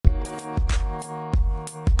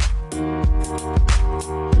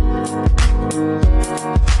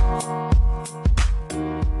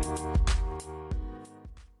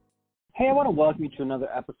to welcome you to another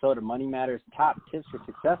episode of Money Matters Top Tips for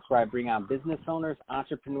Success, where I bring on business owners,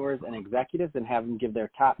 entrepreneurs, and executives and have them give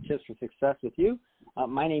their top tips for success with you.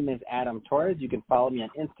 My name is Adam Torres. You can follow me on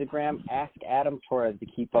Instagram, Ask Adam Torres, to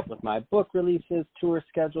keep up with my book releases, tour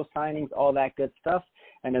schedule, signings, all that good stuff.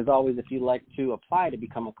 And as always, if you'd like to apply to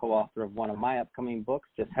become a co-author of one of my upcoming books,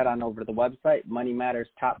 just head on over to the website,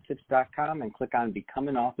 moneymatterstoptips.com, and click on Become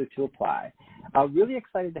an Author to apply. Really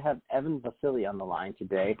excited to have Evan Vasili on the line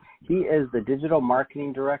today. He is the Digital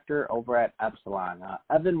Marketing Director over at Epsilon.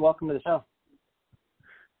 Evan, welcome to the show.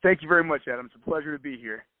 Thank you very much, Adam. It's a pleasure to be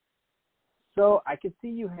here. So I can see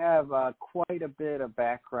you have quite a bit of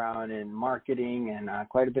background in marketing and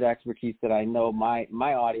quite a bit of expertise that I know my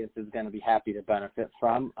audience is going to be happy to benefit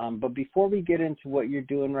from. But before we get into what you're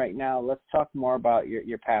doing right now, let's talk more about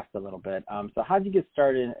your past a little bit. So how did you get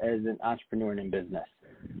started as an entrepreneur in business?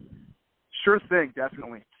 Sure thing,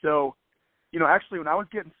 definitely. So, actually when I was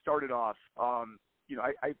getting started off, I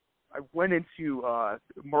went into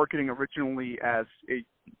marketing originally as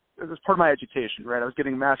part of my education, right? I was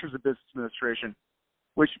getting a master's of business administration,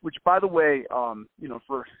 which by the way,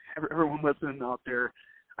 for everyone listening out there,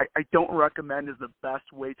 I don't recommend is the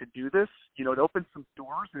best way to do this. It opened some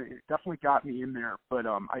doors and it definitely got me in there, but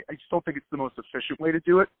I just don't think it's the most efficient way to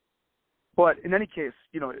do it. But in any case,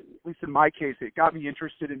 at least in my case, it got me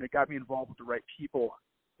interested and it got me involved with the right people.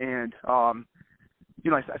 And, I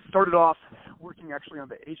started off working actually on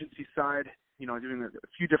the agency side, doing a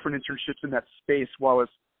few different internships in that space while I was,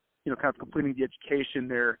 kind of completing the education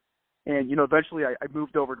there. And, eventually I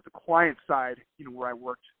moved over to the client side, where I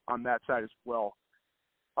worked on that side as well.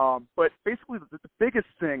 But basically the biggest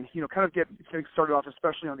thing, kind of getting started off,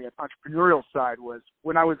 especially on the entrepreneurial side, was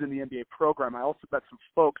when I was in the MBA program, I also met some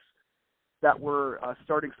folks that were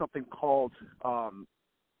starting something called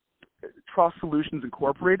Trust Solutions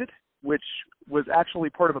Incorporated, which was actually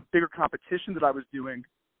part of a bigger competition that I was doing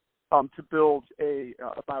to build a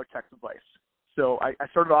biotech device. So I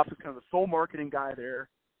started off as kind of the sole marketing guy there.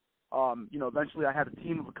 Eventually I had a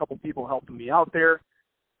team of a couple people helping me out there.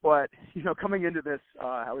 But, coming into this,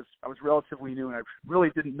 I was relatively new and I really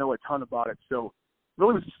didn't know a ton about it. So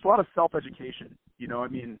really it was just a lot of self-education.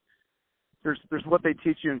 There's what they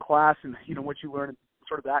teach you in class and, what you learn in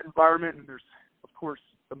sort of that environment. And there's, of course,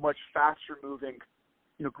 the much faster moving,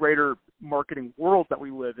 greater marketing world that we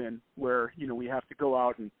live in where, we have to go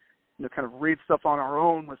out and, kind of read stuff on our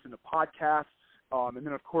own, listen to podcasts, and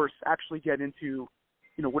then, of course, actually get into,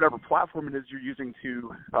 whatever platform it is you're using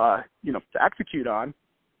to execute on,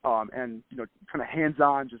 and, kind of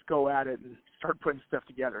hands-on, just go at it and start putting stuff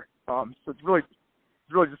together. So it's really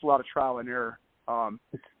just a lot of trial and error.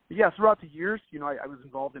 Yeah, throughout the years, I was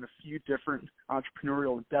involved in a few different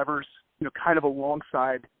entrepreneurial endeavors, kind of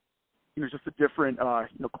alongside, just the different,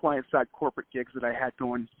 client-side corporate gigs that I had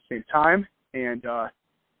going at the same time. And,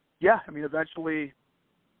 eventually,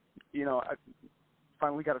 I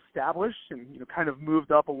finally got established and, kind of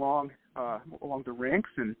moved up along the ranks.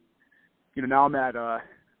 And, now I'm at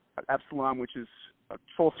Epsilon, which is a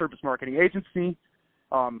full-service marketing agency.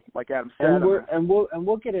 Like Adam said,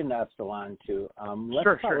 we'll get into Epsilon too.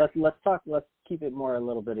 Let's keep it more a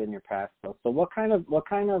little bit in your past though. So what kind of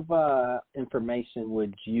information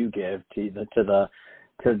would you give to the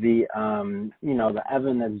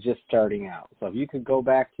Evan that's just starting out? So if you could go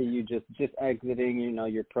back to you just exiting,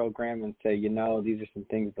 your program and say, these are some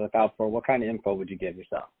things to look out for, what kind of info would you give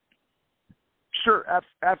yourself? Sure,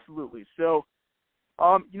 absolutely. So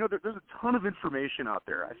there's a ton of information out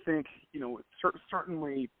there. I think,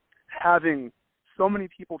 certainly having so many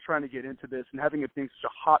people trying to get into this and having it being such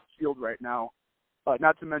a hot field right now,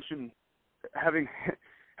 not to mention having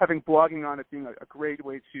blogging on it being a great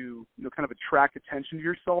way to, kind of attract attention to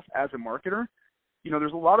yourself as a marketer.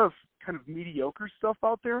 There's a lot of kind of mediocre stuff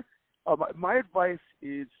out there. My advice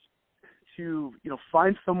is to,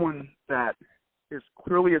 find someone that is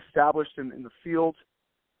clearly established in the field,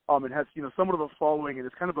 and has, somewhat of a following and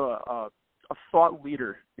is kind of a thought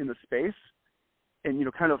leader in the space and,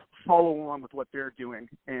 kind of follow along with what they're doing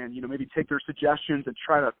and, maybe take their suggestions and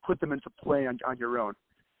try to put them into play on your own.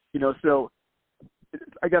 So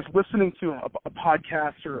I guess listening to a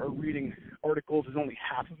podcast or reading articles is only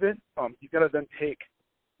half of it. You've got to then take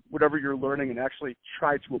whatever you're learning and actually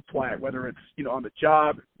try to apply it, whether it's, on the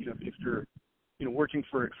job, if you're, working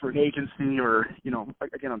for an agency or,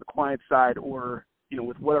 again, on the client side or,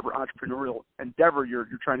 with whatever entrepreneurial endeavor you're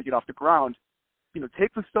trying to get off the ground,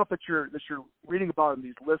 take the stuff that you're reading about in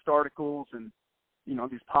these list articles and,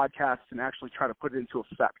 these podcasts and actually try to put it into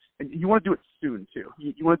effect. And you want to do it soon too.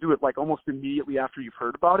 You want to do it like almost immediately after you've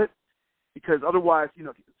heard about it, because otherwise,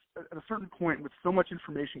 at a certain point with so much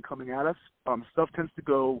information coming at us, stuff tends to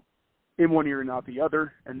go in one ear and out the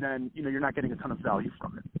other, and then, you're not getting a ton of value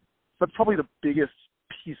from it. So that's probably the biggest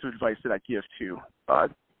piece of advice that I give to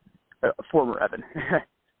former Evan.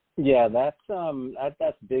 Yeah,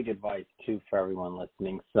 that's big advice too for everyone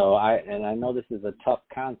listening. So I know this is a tough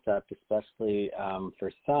concept, especially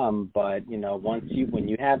for some, but when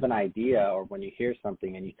you have an idea or when you hear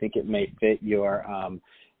something and you think it may fit your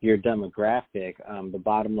demographic, the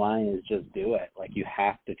bottom line is just do it. Like, you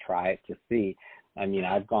have to try it to see. I mean,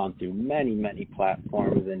 I've gone through many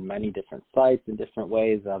platforms and many different sites and different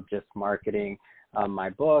ways of just marketing my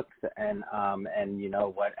books, and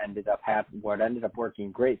what ended up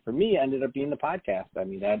working great for me ended up being the podcast. I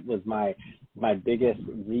mean, that was my biggest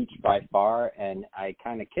reach by far, and I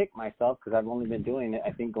kind of kicked myself because I've only been doing it,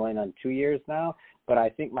 I think, going on 2 years now. But I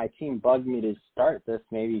think my team bugged me to start this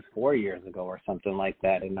maybe 4 years ago or something like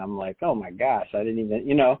that, and I'm like, oh my gosh, I didn't even,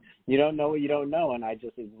 you don't know what you don't know, and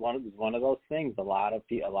it's one of those things. A lot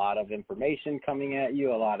of information coming at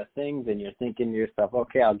you, a lot of things, and you're thinking to yourself,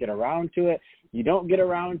 okay, I'll get around to it. You don't get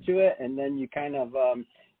around to it, and then you kind of,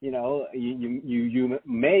 you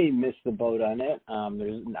may miss the boat on it.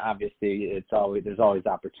 There's always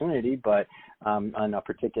opportunity, but on a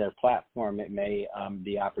particular platform, it may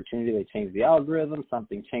the opportunity. They change the algorithm,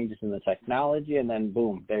 something changes in the technology, and then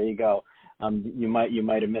boom, there you go. You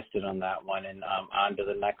might have missed it on that one, and on to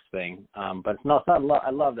the next thing. But no, I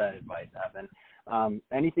love that advice, Evan.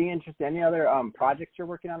 Anything interesting? Any other projects you're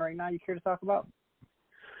working on right now you care to talk about?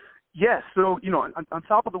 Yeah, so, on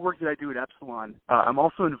top of the work that I do at Epsilon, I'm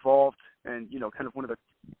also involved and, kind of one of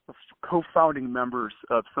the co-founding members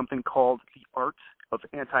of something called the Art of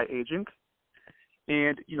Anti-Aging.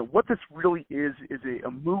 And, what this really is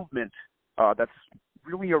a movement that's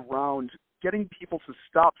really around getting people to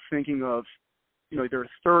stop thinking of, their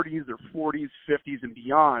 30s, their 40s, 50s, and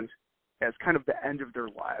beyond as kind of the end of their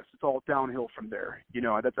lives. It's all downhill from there.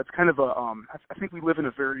 That's kind of I think we live in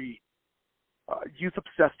a very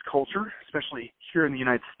youth-obsessed culture, especially here in the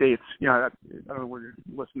United States. I don't know where your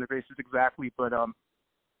listener base is exactly, but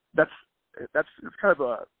that's kind of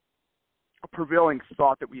a prevailing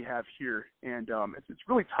thought that we have here, and it's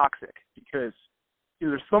really toxic because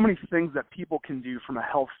there's so many things that people can do from a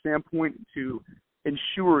health standpoint to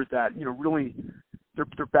ensure that really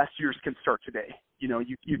their best years can start today.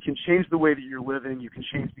 You can change the way that you're living, you can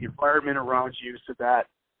change the environment around you so that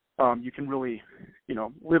you can really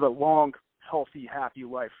live a long, healthy, happy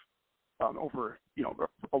life over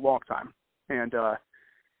a long time. And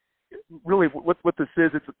really, what this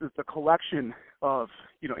is, it's a collection of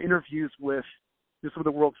interviews with some of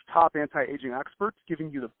the world's top anti-aging experts,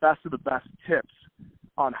 giving you the best of the best tips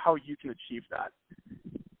on how you can achieve that.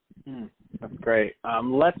 That's great.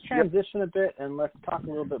 Let's transition a bit and let's talk a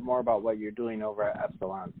little bit more about what you're doing over at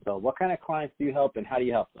Epsilon. So what kind of clients do you help and how do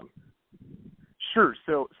you help them? Sure.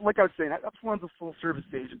 So like I was saying, Epsilon's a full-service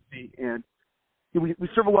agency, and we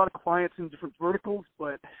serve a lot of clients in different verticals,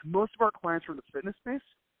 but most of our clients are in the fitness space.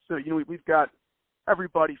 So, we've got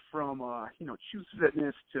everybody from, Choose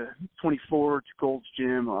Fitness to 24 to Gold's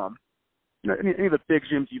Gym, any of the big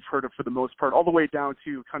gyms you've heard of for the most part, all the way down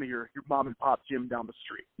to kind of your mom and pop gym down the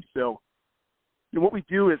street. So, what we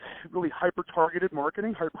do is really hyper-targeted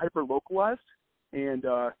marketing, hyper-localized, and,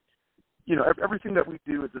 everything that we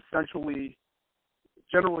do is essentially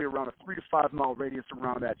generally around a 3 to 5 mile radius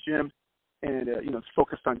around that gym. And, it's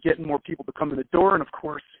focused on getting more people to come in the door and, of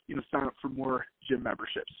course, sign up for more gym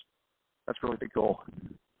memberships. That's really the goal.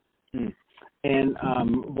 And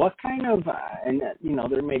what kind of,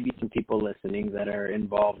 there may be some people listening that are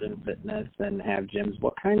involved in fitness and have gyms.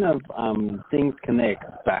 What kind of things can they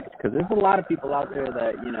expect? Because there's a lot of people out there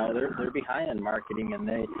that, they're behind in marketing,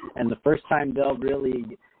 and the first time they'll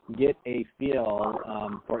really get a feel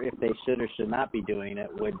for if they should or should not be doing it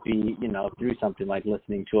would be, through something like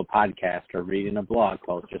listening to a podcast or reading a blog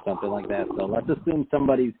post or something like that. So let's assume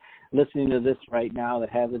somebody's listening to this right now that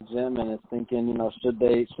has a gym and is thinking, should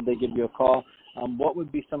they give you a call? What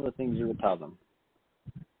would be some of the things you would tell them?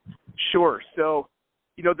 Sure. So,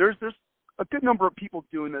 there's a good number of people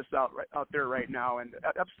doing this out there right now, and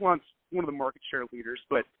Epsilon's one of the market share leaders,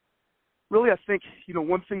 but really, I think,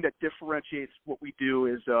 one thing that differentiates what we do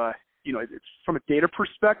is, it's from a data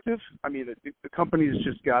perspective. I mean, the company's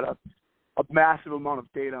just got a massive amount of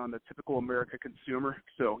data on the typical American consumer.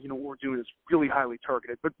 So, what we're doing is really highly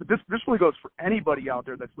targeted. But this really goes for anybody out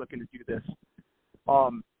there that's looking to do this.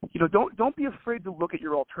 Don't be afraid to look at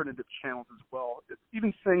your alternative channels as well. It's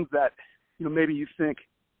even things that, maybe you think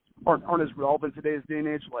aren't as relevant today's day and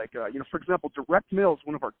age. Like, for example, direct mail is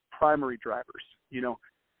one of our primary drivers.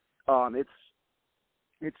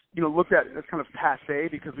 It's looked at as kind of passé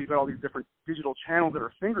because we've got all these different digital channels at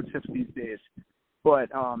our fingertips these days. But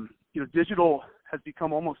digital has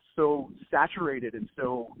become almost so saturated and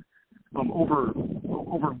so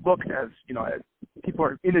overlooked as people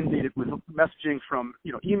are inundated with messaging from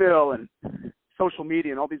email and social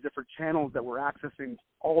media and all these different channels that we're accessing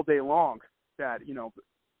all day long. That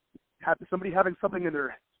somebody having something in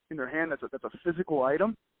their hand that's a physical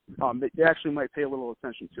item, they actually might pay a little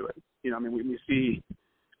attention to it. We see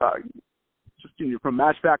just from a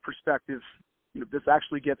matchback perspective, this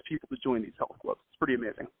actually gets people to join these health clubs. It's pretty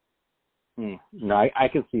amazing. No, I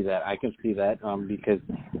can see that. Because,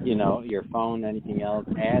 your phone, anything else,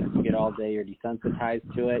 ads you get all day, you're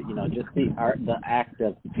desensitized to it. Just the act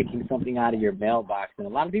of picking something out of your mailbox. And a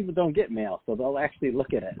lot of people don't get mail, so they'll actually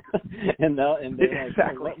look at it. and they're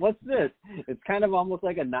exactly. like, what's this? It's kind of almost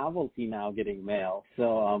like a novelty now getting mail,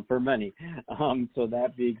 so for many. So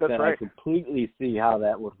that being said, right. I completely see how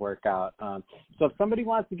that would work out. So if somebody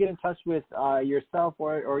wants to get in touch with yourself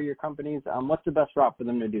or your companies, what's the best route for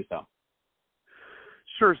them to do so?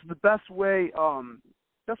 Sure. So the best way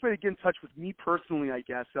to get in touch with me personally, I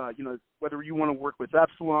guess, whether you want to work with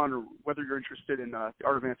Epsilon or whether you're interested in the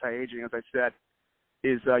art of anti-aging, as I said,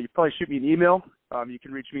 is you probably shoot me an email. You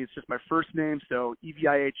can reach me. It's just my first name, so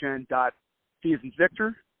evihn.v as in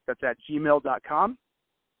Victor. That's at gmail.com.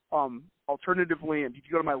 Alternatively, if you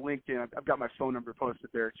go to my LinkedIn, I've got my phone number posted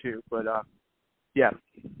there too. But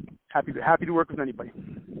happy to work with anybody.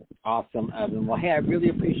 Awesome, Evan. Well, hey, I really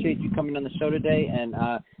appreciate you coming on the show today and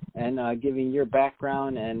giving your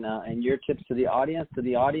background and your tips to the audience. To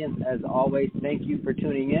the audience, as always, thank you for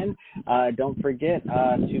tuning in. Don't forget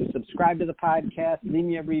to subscribe to the podcast, leave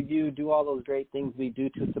me a review, do all those great things we do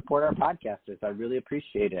to support our podcasters. I really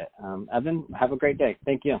appreciate it. Evan, have a great day.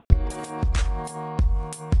 Thank you.